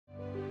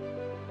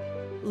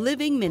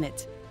Living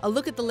Minute, a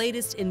look at the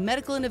latest in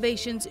medical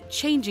innovations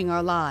changing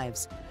our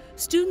lives.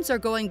 Students are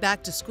going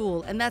back to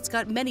school, and that's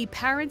got many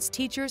parents,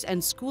 teachers,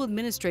 and school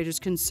administrators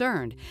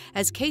concerned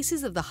as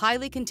cases of the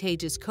highly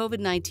contagious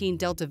COVID-19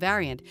 Delta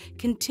variant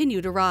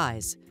continue to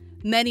rise.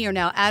 Many are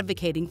now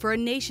advocating for a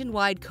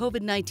nationwide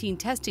COVID-19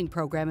 testing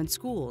program in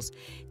schools,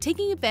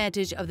 taking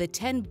advantage of the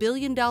 $10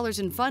 billion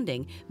in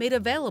funding made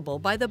available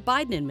by the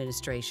Biden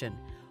administration.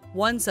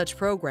 One such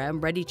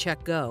program,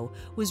 ReadyCheckGo,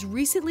 was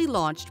recently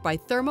launched by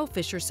Thermo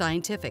Fisher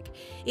Scientific.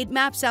 It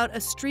maps out a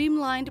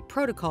streamlined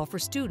protocol for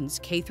students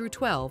K through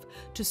 12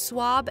 to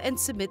swab and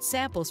submit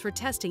samples for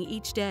testing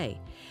each day.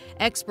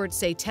 Experts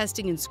say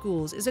testing in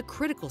schools is a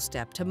critical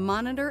step to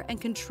monitor and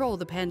control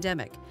the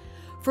pandemic.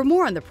 For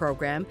more on the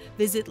program,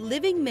 visit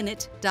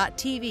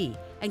livingminute.tv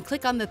and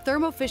click on the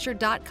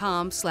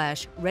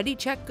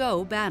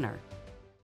thermofisher.com/ReadyCheckGo banner.